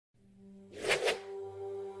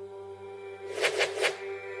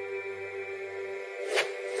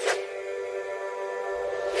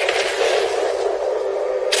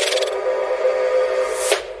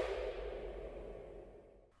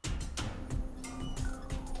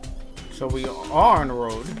So we are on the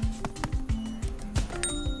road.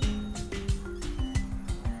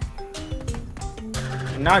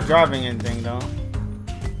 I'm not driving anything though.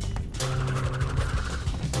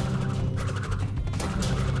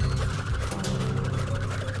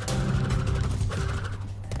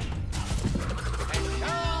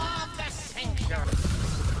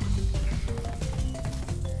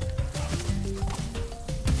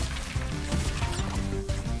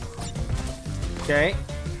 Okay.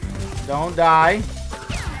 Don't die.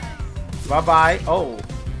 Bye-bye. Oh.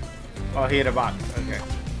 Oh, he hit a box. Okay.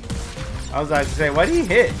 I was about to say, what did he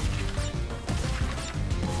hit?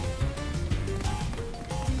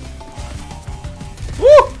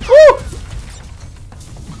 Woo!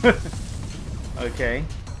 Woo! Okay.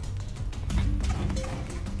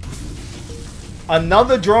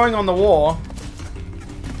 Another drawing on the wall.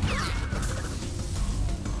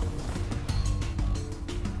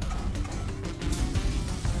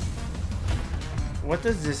 What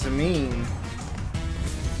does this mean?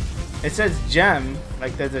 It says gem,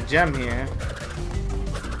 like there's a gem here.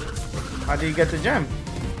 How do you get the gem?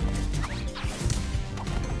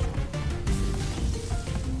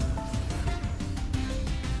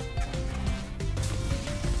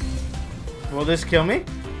 Will this kill me?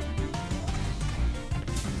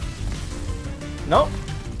 Nope.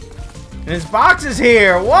 And his box is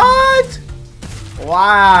here. What?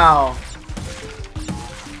 Wow.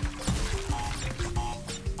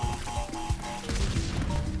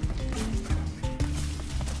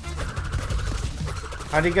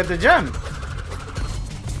 How do you get the gem?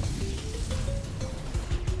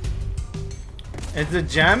 Is the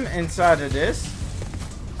gem inside of this?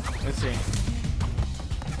 Let's see.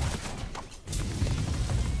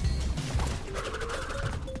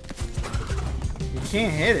 You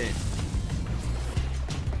can't hit it.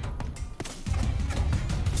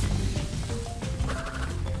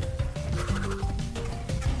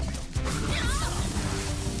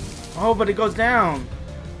 Oh, but it goes down.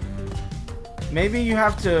 Maybe you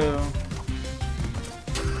have to.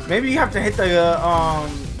 Maybe you have to hit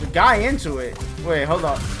the guy into it. Wait, hold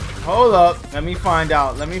up. Hold up. Let me find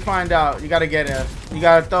out. Let me find out. You gotta get it. You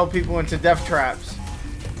gotta throw people into death traps.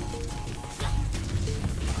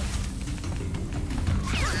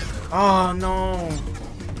 Oh no.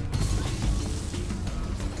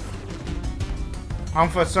 I'm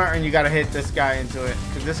for certain you gotta hit this guy into it.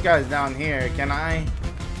 Cause this guy's down here. Can I?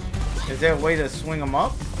 Is there a way to swing him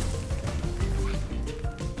up?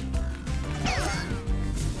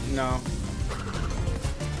 No.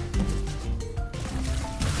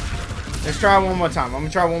 Let's try one more time. I'm gonna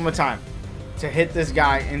try one more time to hit this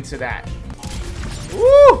guy into that.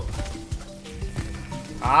 Woo!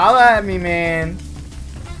 Holla at me, man.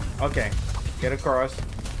 Okay. Get across.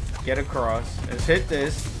 Get across. Let's hit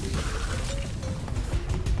this.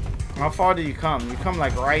 How far do you come? You come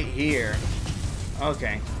like right here.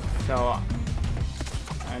 Okay. So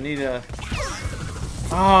I need a.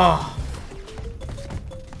 Oh.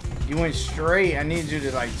 You went straight. I need you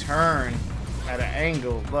to like turn at an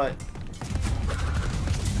angle, but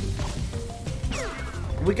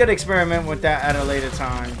we could experiment with that at a later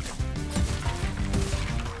time.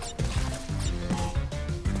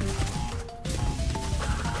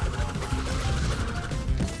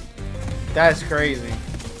 That's crazy.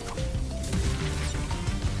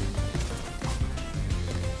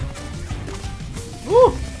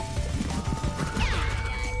 Woo!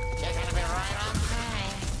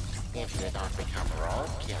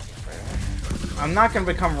 I'm not gonna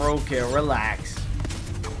become roadkill. Relax.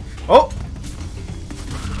 Oh!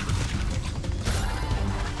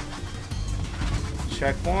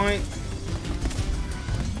 Checkpoint.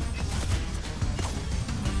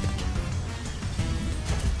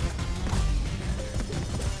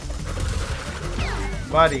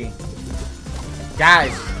 Buddy.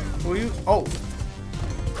 Guys. Who you? Oh.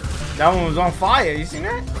 That one was on fire. You seen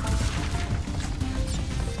that?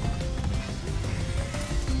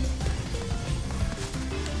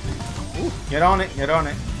 Get on it, get on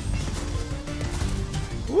it.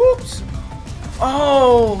 Whoops.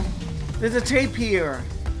 Oh, there's a tape here.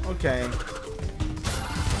 Okay.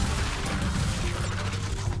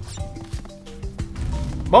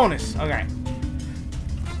 Bonus, okay.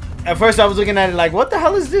 At first I was looking at it like, what the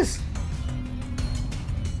hell is this?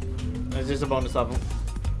 It's just a bonus level.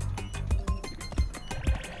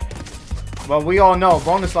 But we all know,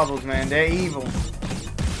 bonus levels, man, they're evil.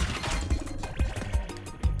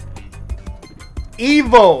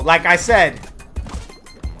 Evil, like I said.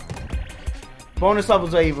 Bonus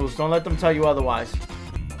levels are evils. Don't let them tell you otherwise.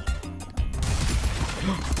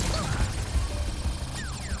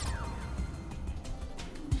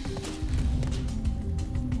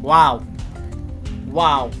 Wow.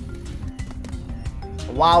 Wow.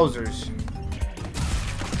 Wowzers.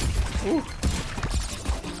 Ooh.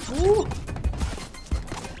 Ooh.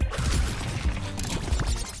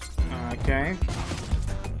 Okay.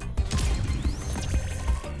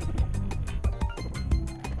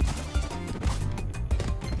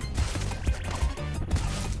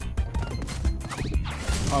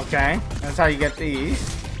 Okay, that's how you get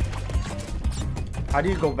these. How do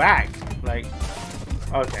you go back? Like,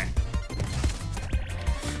 okay.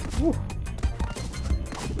 Whew.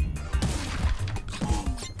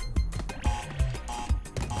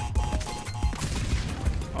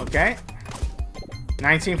 Okay.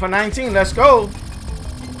 19 for 19, let's go.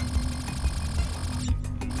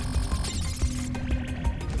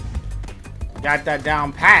 Got that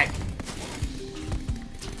down pat.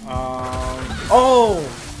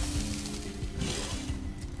 Oh!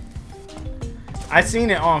 I seen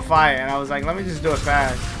it on fire and I was like, let me just do it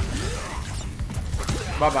fast.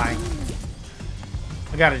 Bye-bye.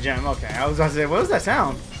 I got a gem. Okay, I was gonna say, what was that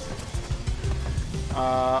sound?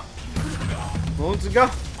 Balloons to go.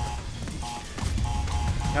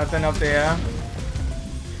 Nothing up there.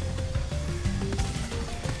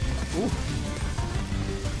 Ooh.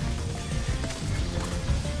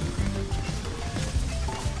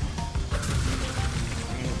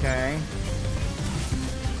 Okay.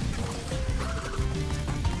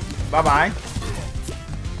 Bye-bye.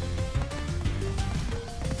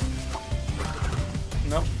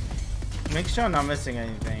 Nope. Make sure I'm not missing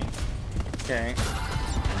anything. Okay.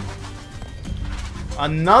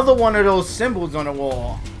 Another one of those symbols on the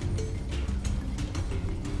wall.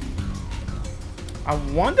 I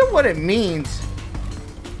wonder what it means.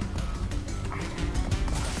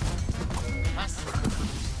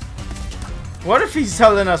 What if he's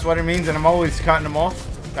telling us what it means and I'm always cutting him off?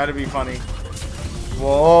 That'd be funny.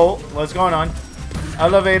 Whoa, what's going on?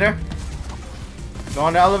 Elevator. Go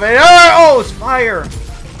on the elevator. Oh, it's fire.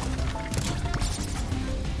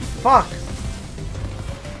 Fuck.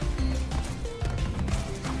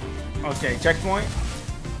 Okay, checkpoint.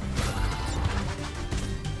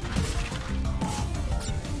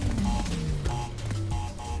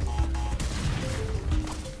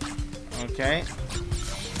 Okay.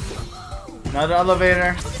 Another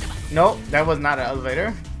elevator. Nope, that was not an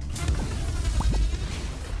elevator.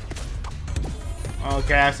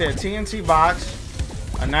 Okay, I see a TNT box,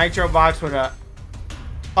 a nitro box with a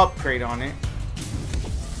upgrade on it.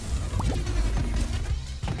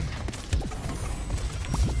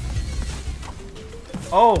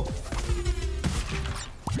 Oh.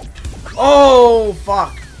 Oh,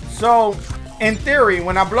 fuck. So, in theory,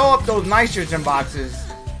 when I blow up those nitrogen boxes,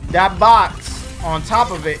 that box on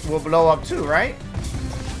top of it will blow up too, right?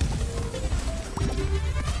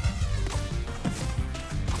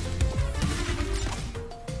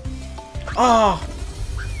 Oh.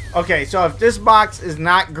 Okay, so if this box is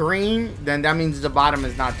not green, then that means the bottom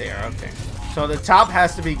is not there. Okay. So the top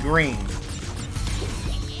has to be green.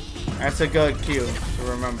 That's a good cue to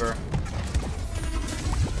remember.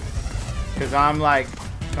 Because I'm like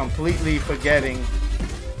completely forgetting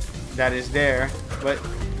that it's there. But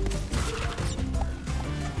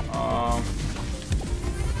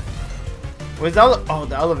where's the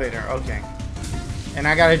the elevator? Okay. And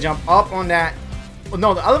I gotta jump up on that. Well,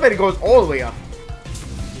 no, the elevator goes all the way up.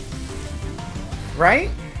 Right?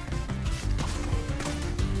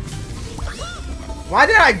 Why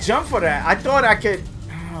did I jump for that? I thought I could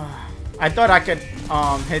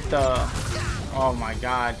hit the, oh my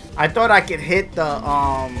god. I thought I could hit the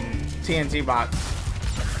TNT box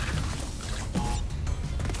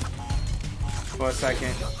for a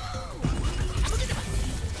second.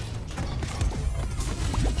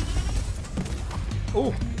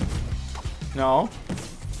 Ooh. No.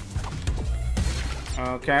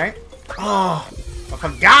 Okay. Oh, I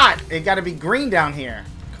forgot. It got to be green down here.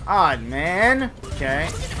 God, man. Okay.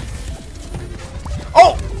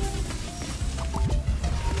 Oh!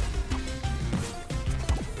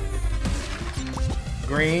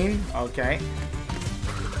 Green. Okay.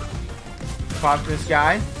 Pop this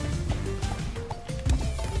guy.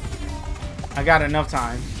 I got enough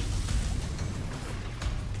time.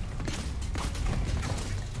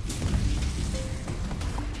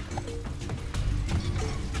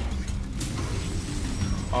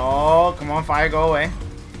 Oh, come on, fire, go away.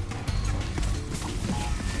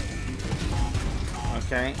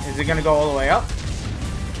 Okay, is it gonna go all the way up?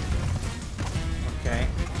 Okay.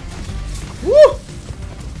 Woo!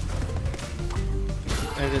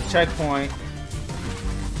 There's a checkpoint.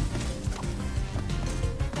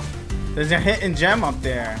 There's a hidden gem up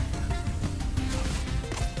there.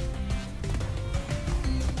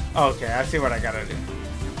 Okay, I see what I gotta do.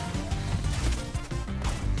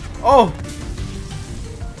 Oh!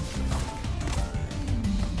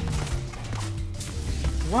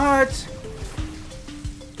 What?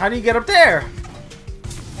 How do you get up there?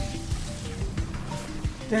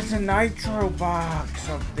 There's a nitro box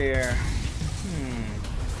up there.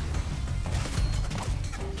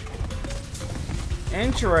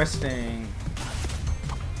 Interesting.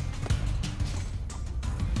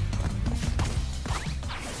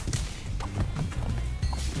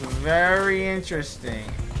 Very interesting.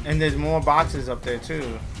 And there's more boxes up there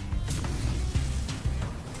too.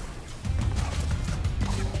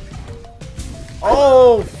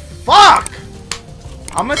 Oh, fuck!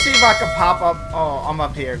 I'm gonna see if I can pop up. Oh, I'm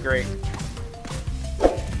up here. Great.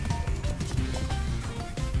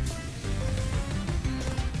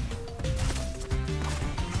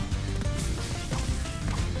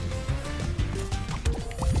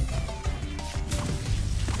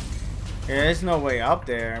 Yeah, there's no way up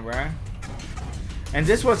there, bruh. And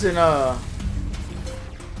this wasn't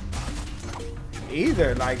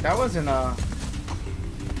either. Like, that wasn't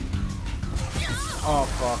oh,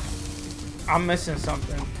 fuck. I'm missing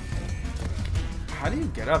something. How do you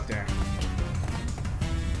get up there?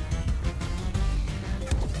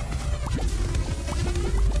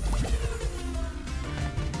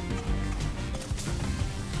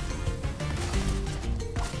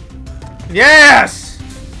 Yes!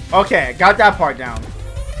 Okay, got that part down.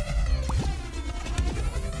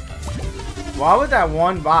 Why would that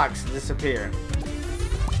one box disappear?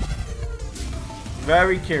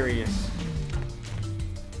 Very curious.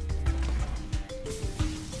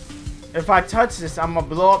 If I touch this, I'm gonna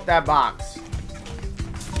blow up that box.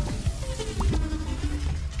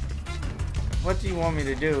 What do you want me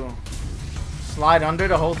to do? Slide under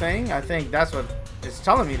the whole thing? I think that's what it's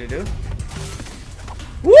telling me to do.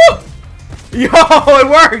 Woo! Yo, it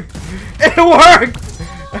worked! It worked!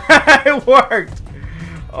 It worked!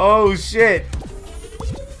 Oh, shit.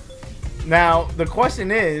 Now, the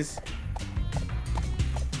question is,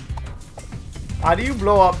 how do you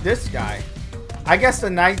blow up this guy? I guess the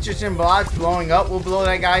nitrogen blocks blowing up will blow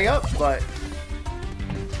that guy up, but...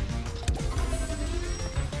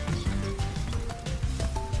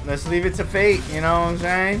 let's leave it to fate, you know what I'm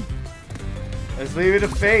saying? Let's leave it to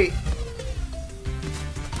fate.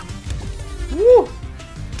 Woo!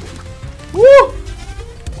 Woo!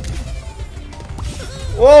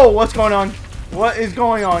 Whoa, what's going on? What is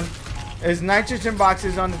going on? There's nitrogen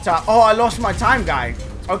boxes on the top. Oh, I lost my time, guy.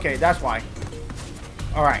 Okay, that's why.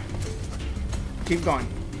 Alright. Keep going.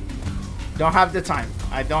 Don't have the time.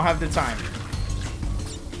 I don't have the time.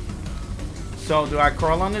 So, do I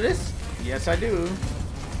crawl under this? Yes, I do.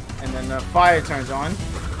 And then the fire turns on.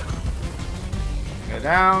 Go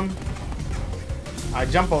down. I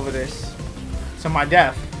jump over this. To my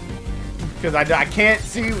death. Because I can't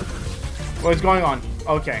see what's going on.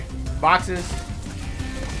 Okay. Boxes.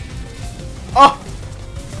 Oh!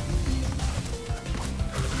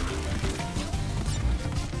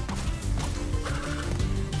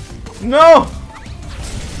 No!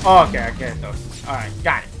 Oh, okay, I get those. Alright,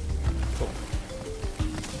 got it. Cool.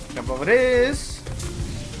 Jump over this.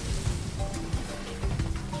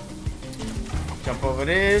 Jump over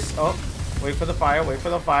this. Oh, wait for the fire, wait for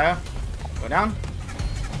the fire. Go down.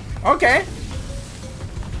 Okay.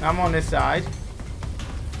 I'm on this side.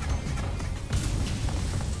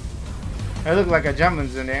 It looked like a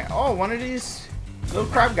jumpman's in there. Oh, one of these little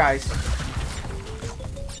crab guys.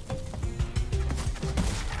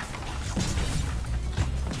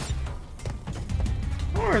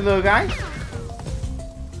 Alright, little guy.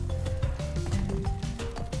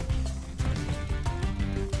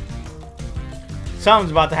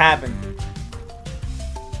 Something's about to happen.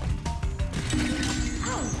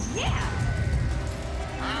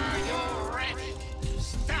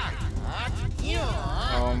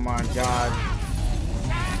 Oh my god.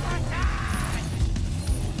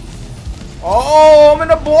 Oh, I'm in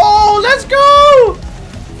the ball. Let's go.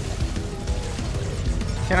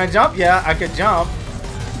 Can I jump? Yeah, I could jump.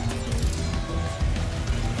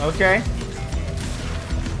 Okay.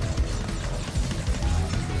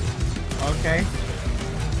 Okay.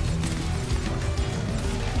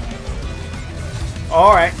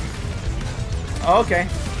 Alright. Okay.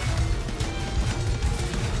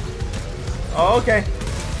 Okay.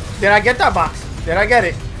 Did I get that box? Did I get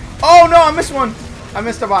it? Oh no, I missed one. I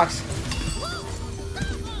missed the box.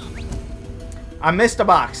 I missed the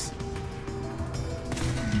box.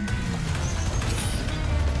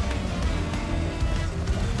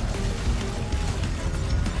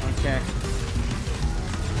 Okay.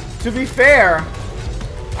 To be fair,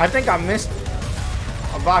 I think I missed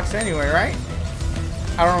a box anyway, right?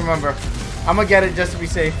 I don't remember. I'm gonna get it just to be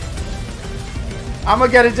safe. I'm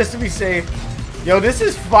gonna get it just to be safe. Yo, this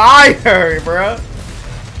is fire, bro.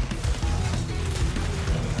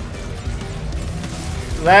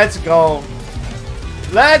 Let's go.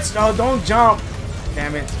 No, don't jump.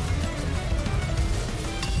 Damn it.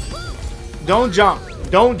 Don't jump.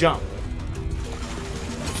 Don't jump.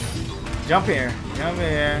 Jump here. Jump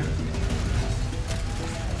here.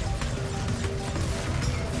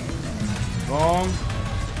 Boom.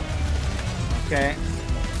 Okay.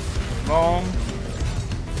 Boom.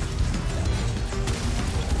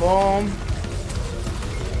 Boom.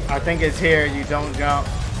 I think it's here. You don't jump.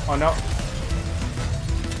 Oh, no.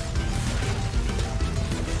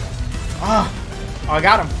 Oh, I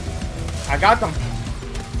got him. I got them.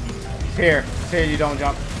 It's here. It's here. You don't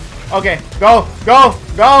jump. Okay. Go. Go.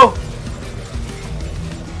 Go.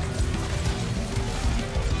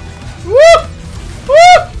 Woo!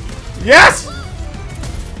 Woo! Yes!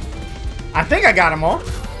 I think I got them all.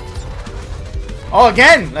 Oh,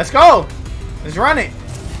 again. Let's go. Let's run it.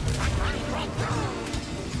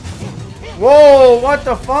 Whoa, what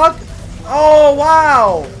the fuck? Oh,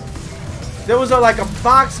 wow. There was like a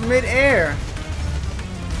box mid-air.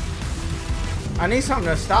 I need something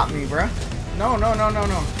to stop me, bruh. No, no, no, no,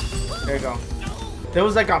 no. There you go. There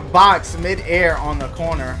was like a box mid-air on the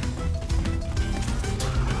corner.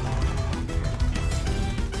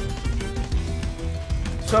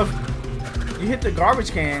 So if you hit the garbage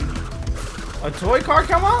can, a toy car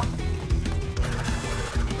come out?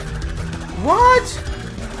 What?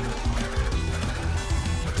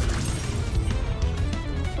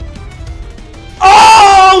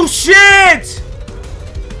 Oh shit!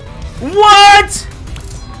 What?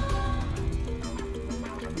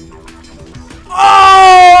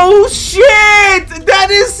 Oh shit! That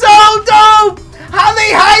is so dope! How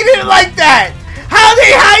they hide it like that? How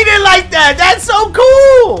they hide it like that? That's so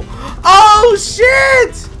cool! Oh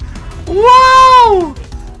shit! Wow!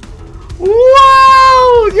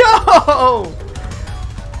 Wow! Yo!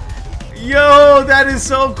 Yo, that is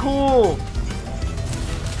so cool!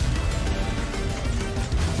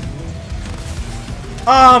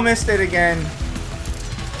 Oh, missed it again.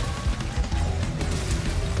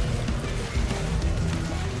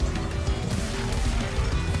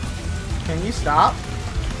 Can you stop?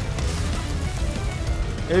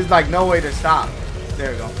 There's like no way to stop.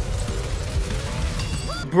 There we go.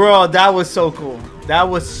 Bro, that was so cool. That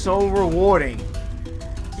was so rewarding.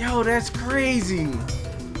 Yo, that's crazy.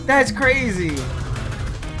 That's crazy.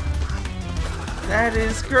 That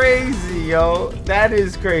is crazy, yo. That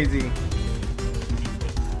is crazy.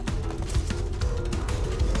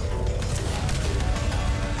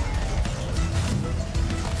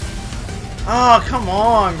 Oh, come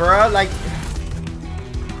on, bro. Like,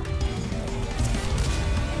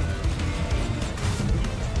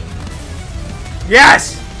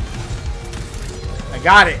 yes! I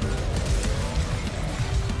got it.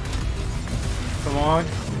 Come on.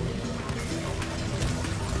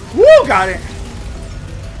 Woo! Got it.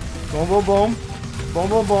 Boom, boom, boom. Boom,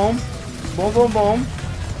 boom, boom. Boom, boom, boom.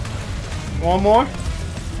 One more.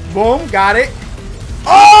 Boom. Got it.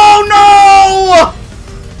 Oh, no!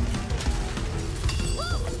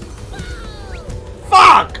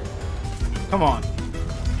 Fuck! Come on.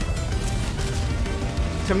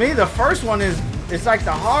 To me, the first one is like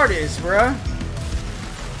the hardest, bruh.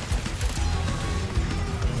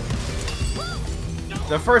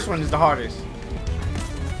 The first one is the hardest.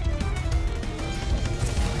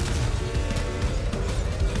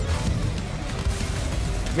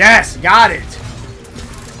 Yes, got it.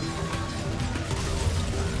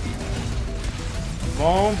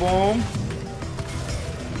 Boom, boom.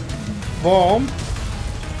 Boom.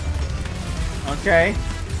 Okay.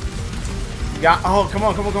 Got, oh, come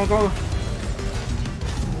on, come on, come on, come on.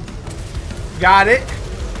 Got it.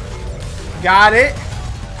 Got it.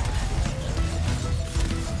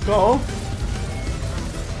 Go.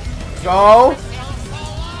 Go.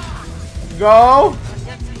 Go.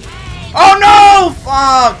 Oh no!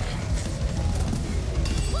 Fuck!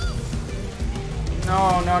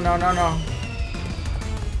 No, no, no, no, no.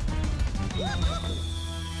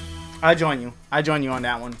 I'll join you. I'll join you on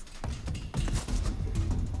that one.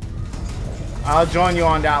 I'll join you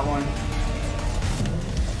on that one.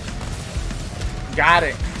 Got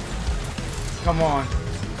it. Come on.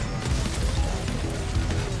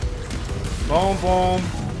 Boom, boom.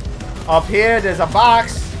 Up here, there's a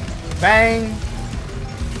box. Bang.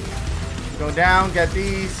 Go down, get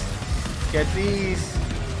these. Get these.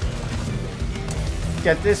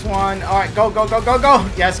 Get this one. Alright, go, go, go, go, go.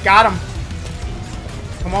 Yes, got him.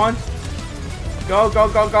 Come on. Go, go,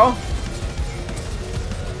 go, go.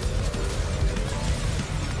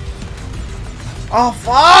 Oh,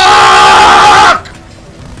 fuck!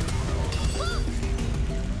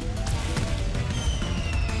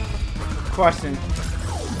 question.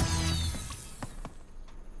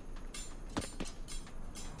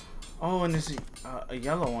 Oh, and there's a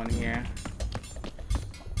yellow one here.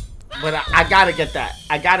 But I gotta get that.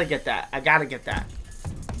 I gotta get that. I gotta get that.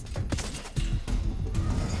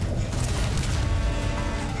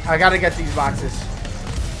 I gotta get these boxes.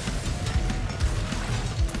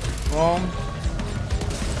 Boom.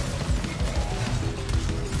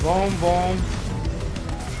 Boom, boom.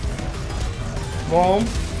 Boom.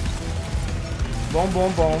 Boom,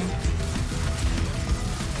 boom, boom.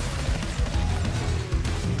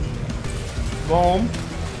 Boom.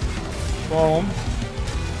 Boom.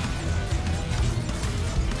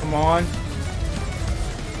 Come on.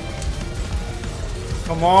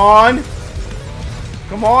 Come on.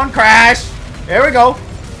 Come on, Crash. There we go.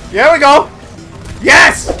 There we go.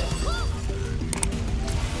 Yes!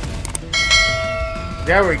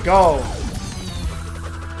 There we go.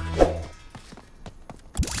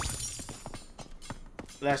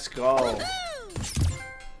 Let's go.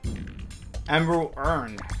 Emerald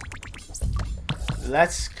Urn.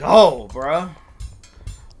 Let's go, bruh.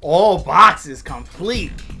 All boxes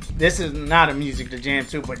complete. This is not a music to jam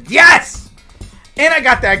to, but yes! And I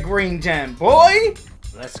got that green gem, boy.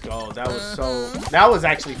 Let's go. That was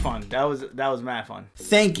actually fun. That was mad fun.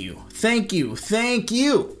 Thank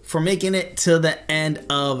you for making it to the end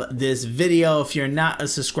of this video. If you're not a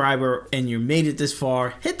subscriber and you made it this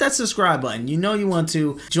far, hit that subscribe button. You know you want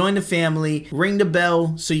to join the family, ring the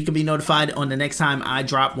bell so you can be notified on the next time I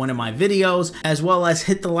drop one of my videos, as well as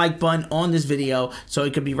hit the like button on this video so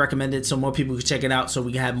it could be recommended so more people can check it out, so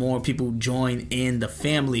we can have more people join in the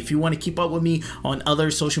family. If you want to keep up with me on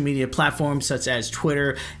other social media platforms such as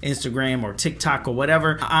Twitter, Instagram, or TikTok, or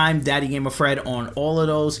whatever, I'm DaddyGamerFred on all of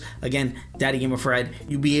those. Again, DaddyGamerFred.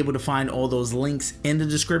 You'll be able to find all those links in the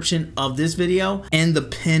description of this video and the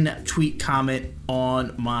pinned tweet comment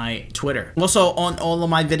on my Twitter. Also, on all of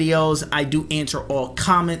my videos, I do answer all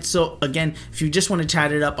comments. So again, if you just want to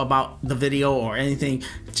chat it up about the video or anything,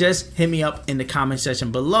 just hit me up in the comment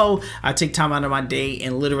section below. I take time out of my day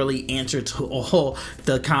and literally answer to all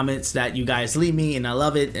the comments that you guys leave me, and I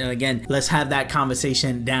love it. And again, let's have that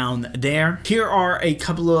conversation down there. Here are a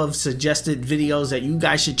couple of suggested videos that you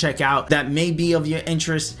guys should check out that may be of your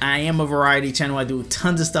interest. I am a variety channel. I do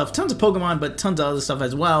tons of stuff, tons of Pokemon, but tons of other stuff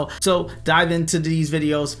as well. So dive into these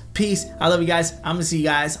videos. Peace. I love you guys. I'm gonna see you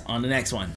guys on the next one.